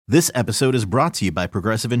This episode is brought to you by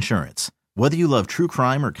Progressive Insurance. Whether you love true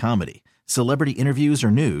crime or comedy, celebrity interviews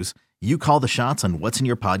or news, you call the shots on what's in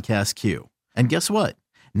your podcast queue. And guess what?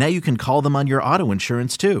 Now you can call them on your auto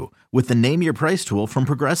insurance too with the Name Your Price tool from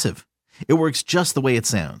Progressive. It works just the way it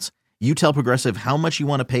sounds. You tell Progressive how much you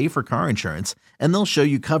want to pay for car insurance, and they'll show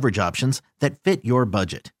you coverage options that fit your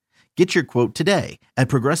budget. Get your quote today at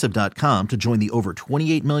Progressive.com to join the over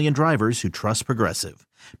 28 million drivers who trust Progressive.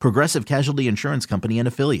 Progressive Casualty Insurance Company and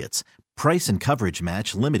Affiliates. Price and coverage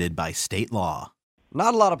match limited by state law.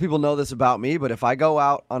 Not a lot of people know this about me, but if I go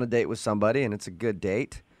out on a date with somebody and it's a good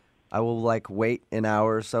date, I will wait an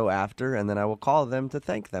hour or so after, and then I will call them to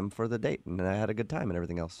thank them for the date, and I had a good time and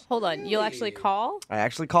everything else. Hold on, you'll actually call? I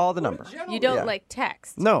actually call the number. You don't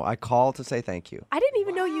text? No, I call to say thank you. I didn't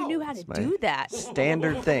even know you knew how to do that.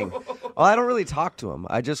 Standard thing. Well, I don't really talk to them.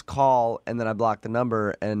 I just call, and then I block the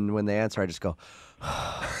number, and when they answer, I just go,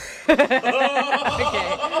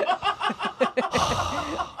 Okay.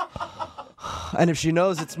 and if she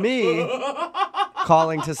knows it's me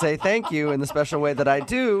calling to say thank you in the special way that I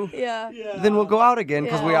do, then we'll go out again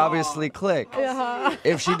because we obviously click.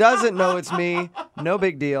 If she doesn't know it's me, no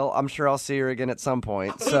big deal. I'm sure I'll see her again at some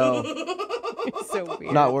point, so So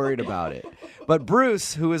weird. not worried about it. But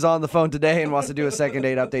Bruce, who is on the phone today and wants to do a second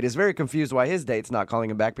date update, is very confused why his date's not calling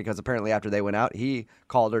him back because apparently after they went out, he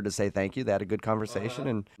called her to say thank you. They had a good conversation,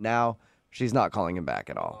 and now she's not calling him back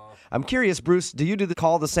at all. I'm curious, Bruce, do you do the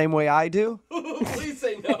call the same way I do? Please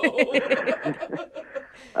say no.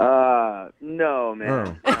 No,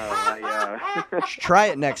 man. Try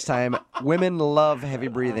it next time. Women love heavy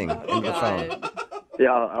breathing in the phone.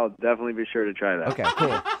 Yeah, I'll definitely be sure to try that. Okay,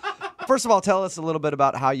 cool. First of all, tell us a little bit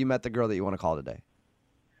about how you met the girl that you want to call today.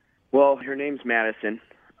 Well, her name's Madison.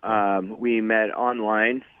 We met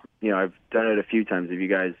online. You know, I've done it a few times. Have you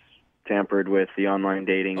guys tampered with the online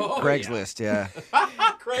dating? Craigslist, yeah.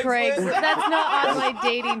 Craig, that's not online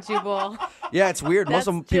dating, Jubal. Yeah, it's weird. Most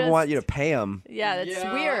That's of people want just- you to pay them. Yeah, that's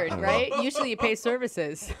weird, right? Usually you pay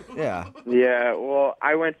services. Yeah. Yeah, well,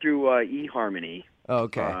 I went through eHarmony.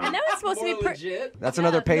 Okay. And that was supposed to be... legit. That's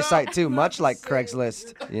another pay site, too, much like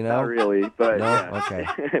Craigslist, you know? Not really, but No? yeah. Okay.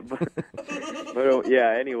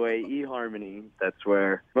 Yeah, anyway, eHarmony, that's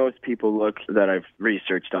where most people look that I've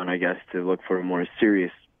researched on, I guess, to look for more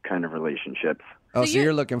serious kind of relationships. Oh, So so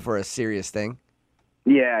you're looking for a serious thing?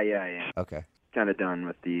 Yeah. Okay. Kind of done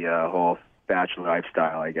with the whole bachelor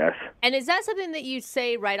lifestyle, I guess. And is that something that you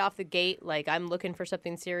say right off the gate, like, I'm looking for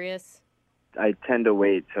something serious? I tend to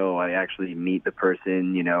wait till I actually meet the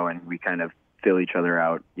person, you know, and we kind of fill each other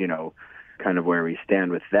out, you know, kind of where we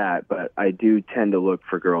stand with that. But I do tend to look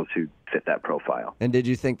for girls who fit that profile. And did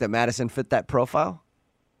you think that Madison fit that profile?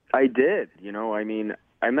 I did, you know, I mean,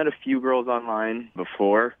 I met a few girls online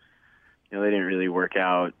before. You know, they didn't really work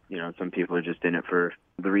out. You know, some people are just in it for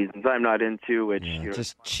the reasons I'm not into, which you know,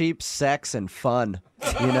 Just cheap sex and fun,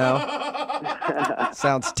 you know?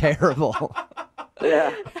 Sounds terrible.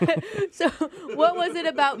 yeah. So what was it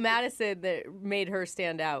about Madison that made her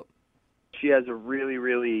stand out? She has a really,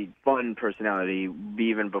 really fun personality.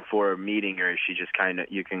 Even before meeting her, she just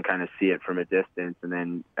you can kind of see it from a distance. And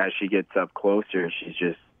then as she gets up closer, she's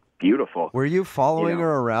just beautiful. Were you following You know.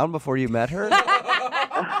 her around before you met her?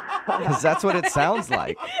 Because that's what it sounds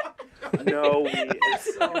like. No,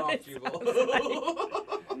 So off, Jubal.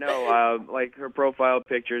 like her profile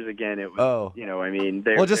pictures, again, it was, Oh. you know, I mean.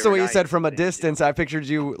 Well, just the way you said from a distance, I pictured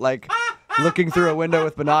you, looking through a window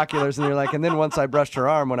with binoculars, and you're like, and then once I brushed her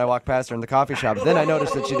arm when I walked past her in the coffee shop, then I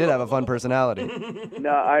noticed that she did have a fun personality. No,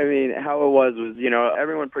 I mean, how it was, you know,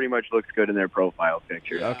 everyone pretty much looks good in their profile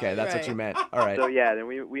picture. Okay, that's what Right. you meant. All right. So yeah, then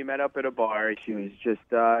we met up at a bar. She was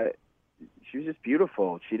just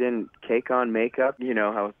beautiful. She didn't cake on makeup. You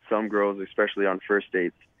know how some girls, especially on first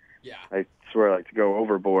dates, Yeah. I swear like to go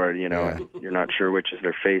overboard. You know, Yeah. and you're not sure which is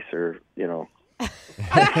their face or you know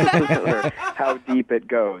or how deep it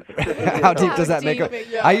goes. How deep does that deep makeup? it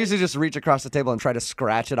goes. I usually just reach across the table and try to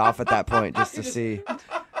scratch it off at that point just to see.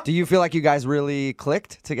 Do you feel like you guys really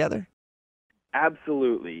clicked together?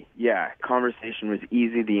 Absolutely, yeah. Conversation was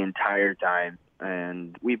easy the entire time,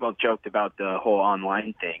 and we both joked about the whole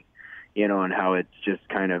online thing, you know, and how it's just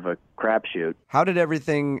kind of a crapshoot. How did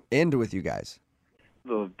everything end with you guys?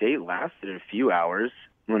 The date lasted a few hours.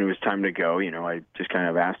 When it was time to go, you know, I just kind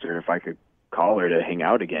of asked her if I could call her to hang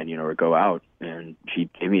out again, you know, or go out. And she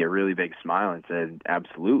gave me a really big smile and said,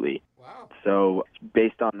 absolutely. Wow. So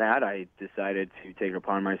based on that, I decided to take it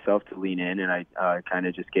upon myself to lean in, and I kind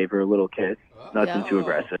of just gave her a little kiss. Nothing Yeah. too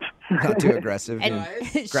aggressive. Not too aggressive. And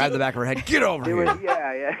You grab the back of her head. Get over It here. was,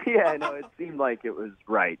 yeah. No, it seemed like it was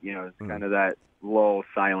right. You know, it's kind of that lull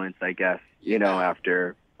silence, I guess, you know,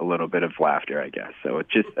 after a little bit of laughter, I guess. So it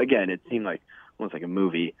just, again, it seemed like almost like a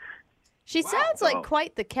movie. She sounds like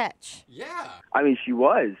quite the catch. Yeah. I mean, she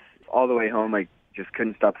was. All the way home, I just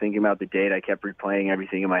couldn't stop thinking about the date. I kept replaying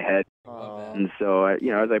everything in my head. And so,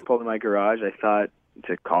 as I pulled in my garage, I thought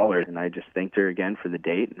to call her, and I just thanked her again for the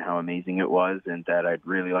date and how amazing it was, and that I'd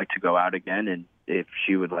really like to go out again, and if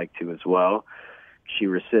she would like to as well. She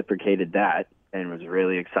reciprocated that and was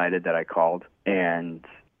really excited that I called, and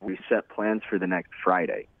we set plans for the next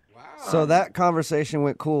Friday. Wow. So that conversation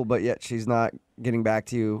went cool, but yet she's not getting back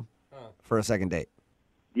to you for a second date.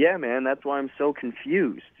 Yeah, man, that's why I'm so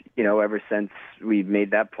confused. Ever since we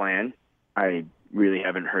made that plan, I really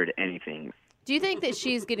haven't heard anything. Do you think that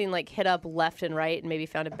she's getting like hit up left and right and maybe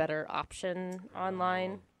found a better option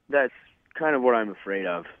online? That's kind of what I'm afraid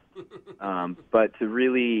of. But to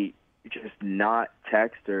really just not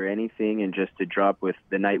text or anything and just to drop with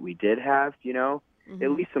the night we did have,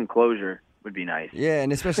 at least some closure would be nice. Yeah,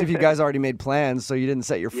 and especially if you guys already made plans, so you didn't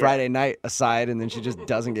set your Friday night aside and then she just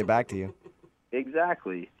doesn't get back to you.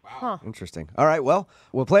 Exactly. Huh. Interesting. All right, well,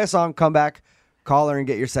 we'll play a song, come back, call her, and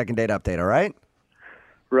get your second date update, all right?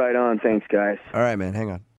 Right on. Thanks, guys. All right, man, hang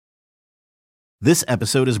on. This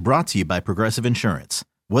episode is brought to you by Progressive Insurance.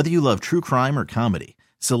 Whether you love true crime or comedy,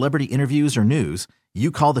 celebrity interviews or news,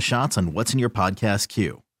 you call the shots on what's in your podcast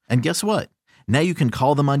queue. And guess what? Now you can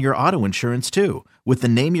call them on your auto insurance too with the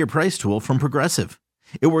Name Your Price tool from Progressive.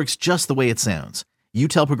 It works just the way it sounds. You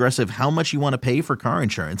tell Progressive how much you want to pay for car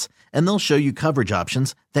insurance, and they'll show you coverage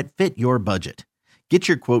options that fit your budget. Get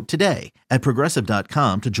your quote today at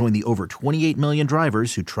Progressive.com to join the over 28 million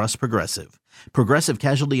drivers who trust Progressive. Progressive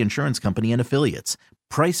Casualty Insurance Company and Affiliates.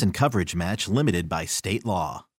 Price and coverage match limited by state law.